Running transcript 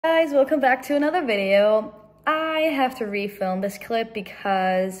Guys, welcome back to another video. I have to refilm this clip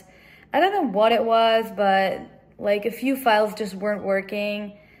because I don't know what it was, but like a few files just weren't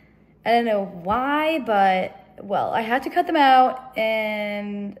working. I don't know why, but well, I had to cut them out,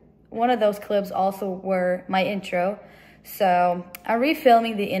 and one of those clips also were my intro. So I'm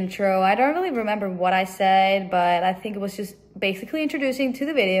refilming the intro. I don't really remember what I said, but I think it was just basically introducing to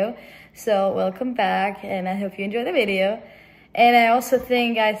the video. So welcome back, and I hope you enjoy the video. And I also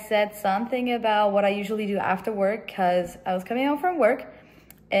think I said something about what I usually do after work, because I was coming home from work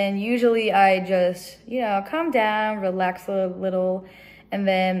and usually I just, calm down, relax a little, and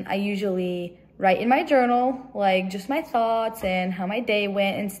then I usually write in my journal, like just my thoughts and how my day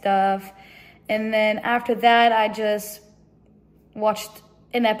went and stuff. And then after that, I just watched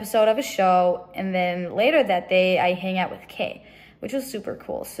an episode of a show, and then later that day, I hang out with Kay, which was super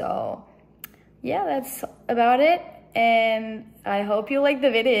cool. So yeah, that's about it. And I hope you like the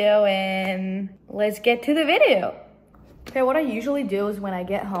video, and let's get to the video. Okay, what I usually do is when I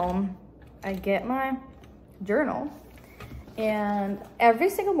get home, I get my journal, and every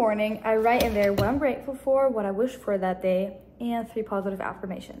single morning I write in there what I'm grateful for, what I wish for that day, and 3 positive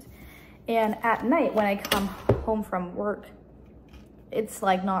affirmations. And at night when I come home from work, it's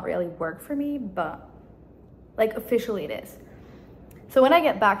like not really work for me, but like officially it is. So when I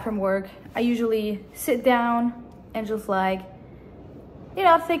get back from work, I usually sit down and just like,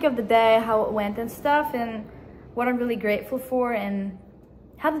 think of the day, how it went and stuff, and what I'm really grateful for and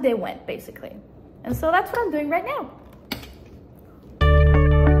how the day went, basically. And so that's what I'm doing right now.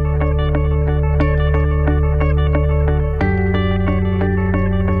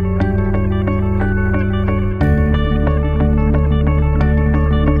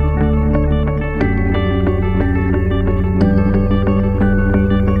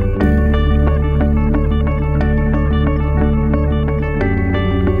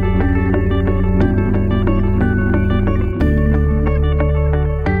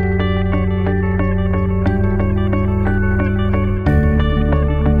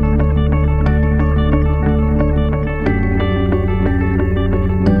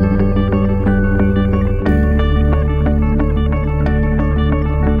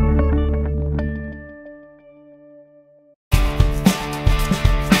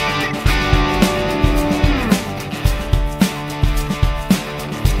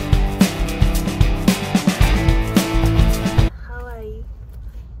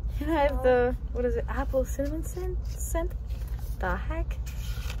 I have the, what is it, apple cinnamon scent? The heck?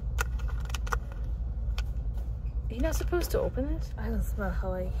 Are you not supposed to open this? I don't smell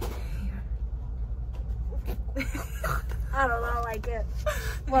Hawaii. I don't like it.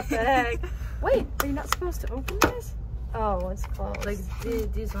 What the heck? Wait, are you not supposed to open this? Oh, it's closed. Like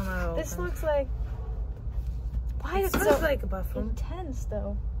these one are open. This looks like, why is it so like a bathroom? Intense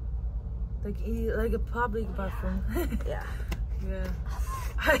though? Like a public bathroom. Yeah. Yeah.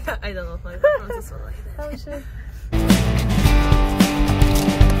 I don't know if my bathroom is like that. Oh shit.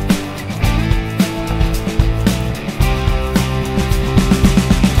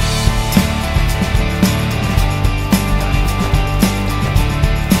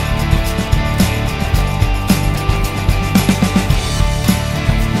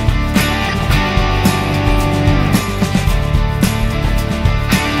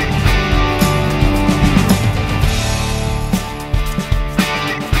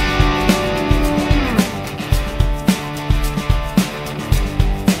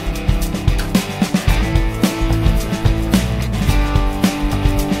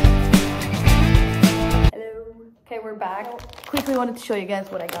 We're back. Quickly wanted to show you guys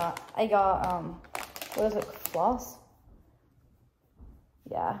what I got. I got, what is it, floss?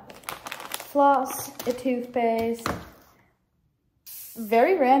 Yeah. Floss, a toothpaste.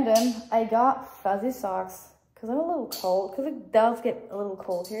 Very random. I got fuzzy socks because I'm a little cold, because it does get a little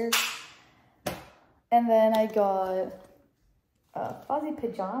cold here. And then I got a fuzzy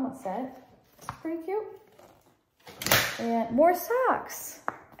pajama set. It's pretty cute. And more socks.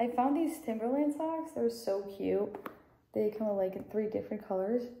 I found these Timberland socks. They're so cute. They come in like in 3 different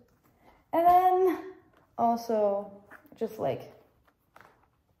colors. And then also just like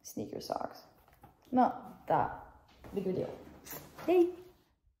sneaker socks. Not that big of a deal. Hey.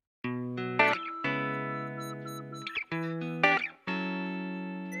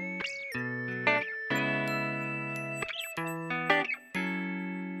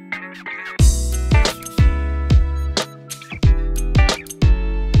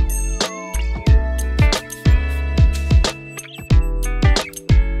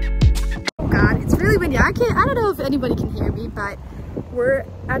 I don't know if anybody can hear me, but we're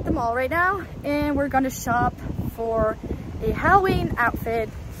at the mall right now and we're gonna shop for a Halloween outfit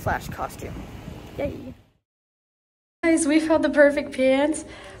 / costume. Yay. Guys, we found the perfect pants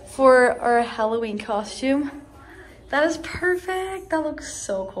for our Halloween costume. That is perfect. That looks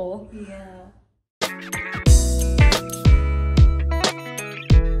so cool. Yeah.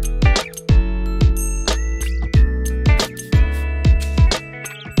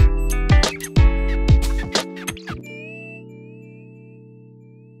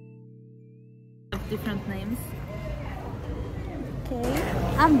 Different names. Okay.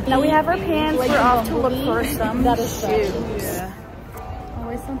 Now we have our pants. We're off to look for some shoes. Yeah.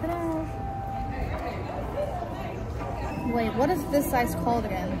 Always something else. Wait, what is this size called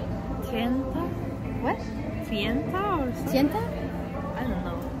again? Tienta? What? Tienta or something? Tienta? I don't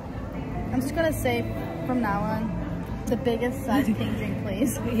know. I'm just gonna say from now on, the biggest size pink drink,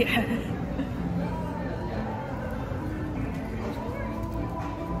 please. Yeah.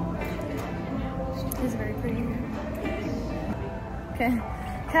 It's very pretty. Okay,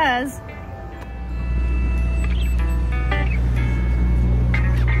 cause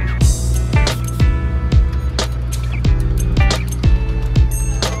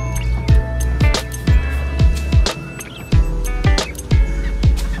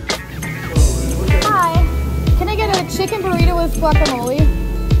hi, can I get a chicken burrito with guacamole?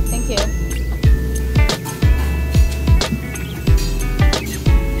 Thank you.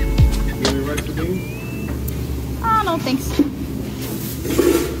 Oh, no, thanks.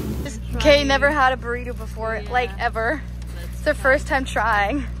 Kay never had a burrito before, like ever. It's their first time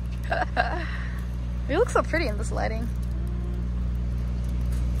trying. You look so pretty in this lighting.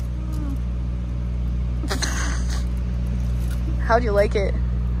 How'd you like it?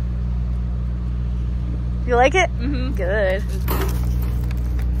 You like it? Mm-hmm. Good.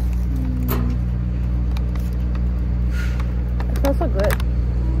 It smells so good.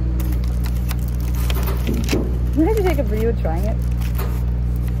 Why did you take a video trying it?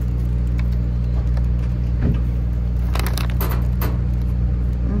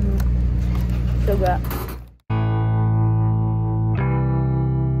 So good.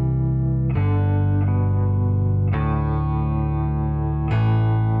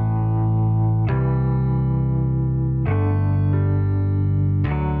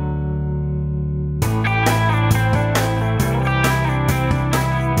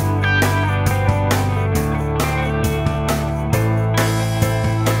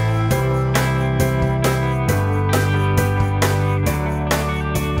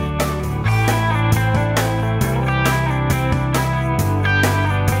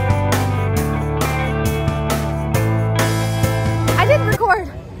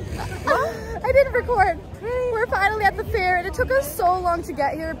 We're finally at the fair, and it took us so long to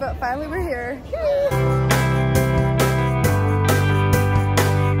get here, but finally we're here. Yay!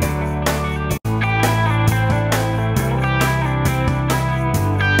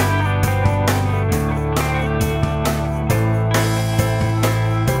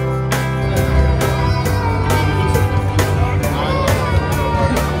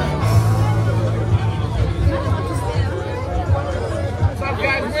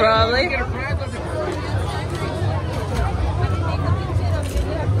 Probably.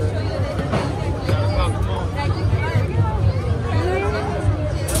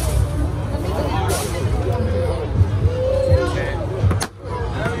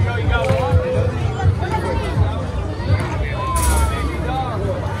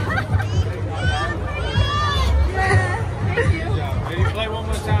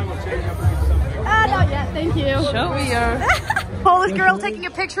 Not yet, thank you. Sure we are. Polish girl taking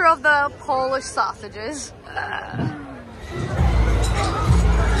a picture of the Polish sausages.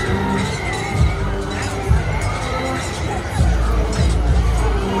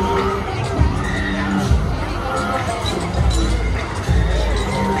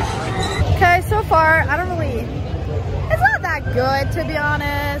 Okay, so far, I don't really, it's not that good to be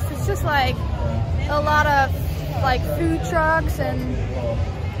honest. It's just like a lot of like food trucks and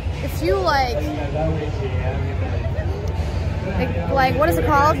a few like what is it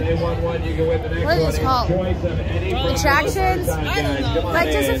called? What is it called? Attractions?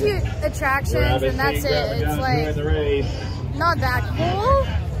 Like just a few attractions and that's it. It's like not that cool.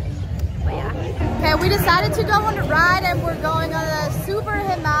 But yeah. Okay, we decided to go on a ride and we're going on the Super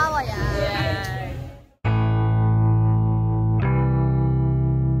Himalaya. Yeah.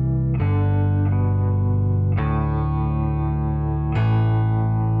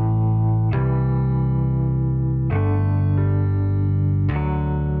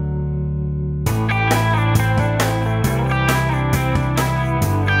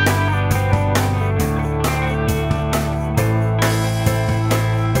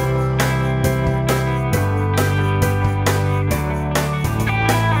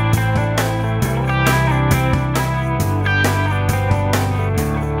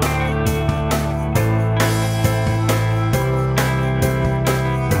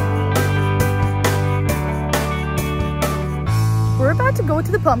 about to go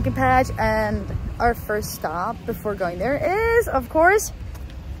to the pumpkin patch, and our first stop before going there is, of course,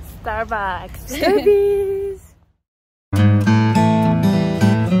 Starbucks. Starbucks.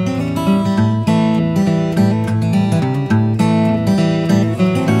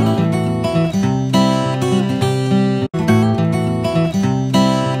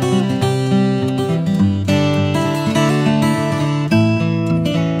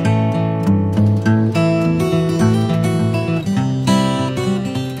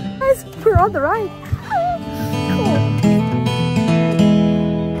 We're on the ride. Cool.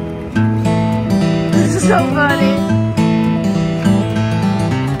 This is so funny.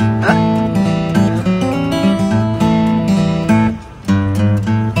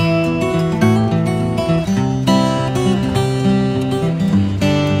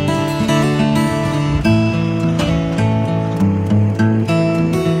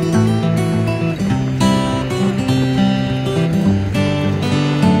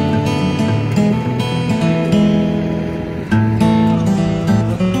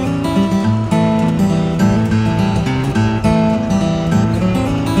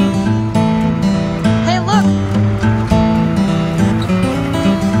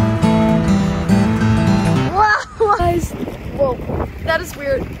 That is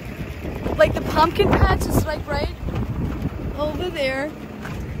weird. Like the pumpkin patch is like right over there,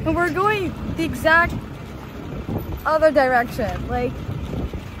 and we're going the exact other direction. Like,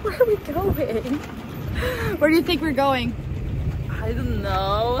 where are we going? Where do you think we're going? I don't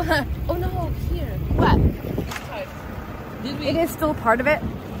know. Oh no, here. What? Did we? It is still part of it.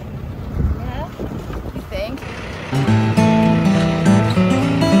 Yeah. You think?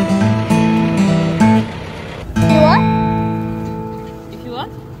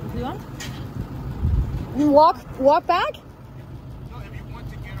 You what? Walk back? No, if you want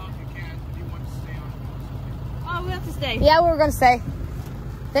to get off, you can. If you want to stay on. Oh, we have to stay. Yeah, we were gonna stay.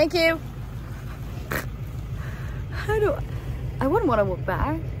 Thank you. I wouldn't want to walk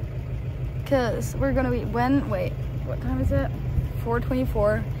back, because we're gonna be, wait, what time is it?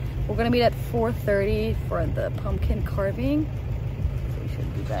 4:24. We're gonna meet at 4:30 for the pumpkin carving. So we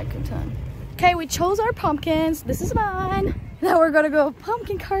should be back in time. Okay, we chose our pumpkins. This is mine. Now we're gonna go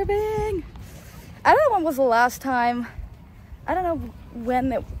pumpkin carving. I don't know when was the last time. I don't know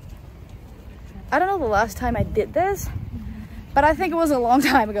the last time I did this, but I think it was a long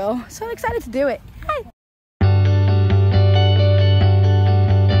time ago. So I'm excited to do it. Hey.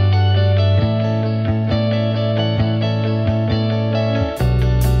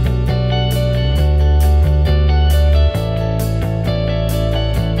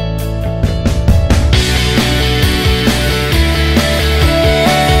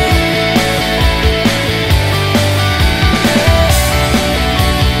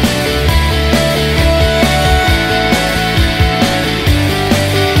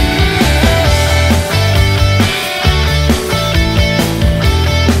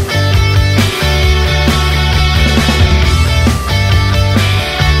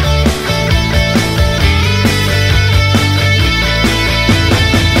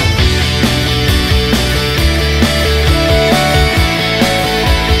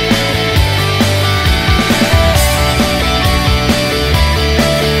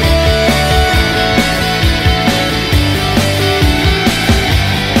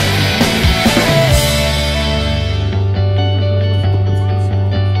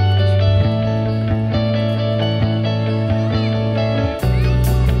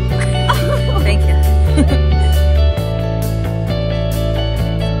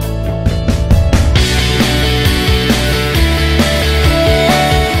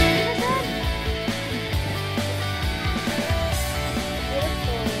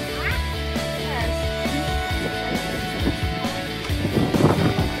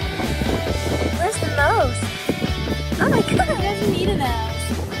 Oh my god, it doesn't need a nose.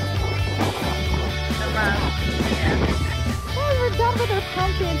 Oh, we're done with our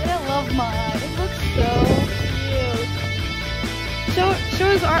pumpkins, and I love mine. It looks so cute. Show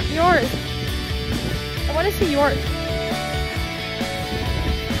us yours. I want to see yours.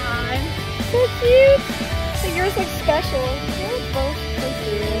 Mine. So cute. So yours looks special. Yours both so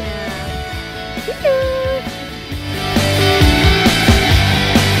cute. Yeah. Cute.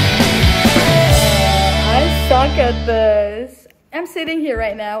 I suck at this. I'm sitting here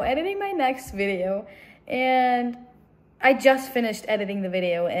right now editing my next video, and I just finished editing the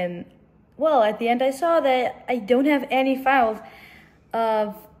video, and well, at the end I saw that I don't have any files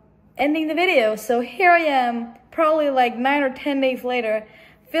of ending the video. So here I am, probably like 9 or 10 days later,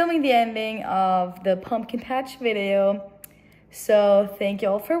 filming the ending of the pumpkin patch video. So thank you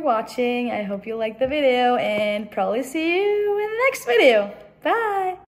all for watching. I hope you liked the video and probably see you in the next video. Bye!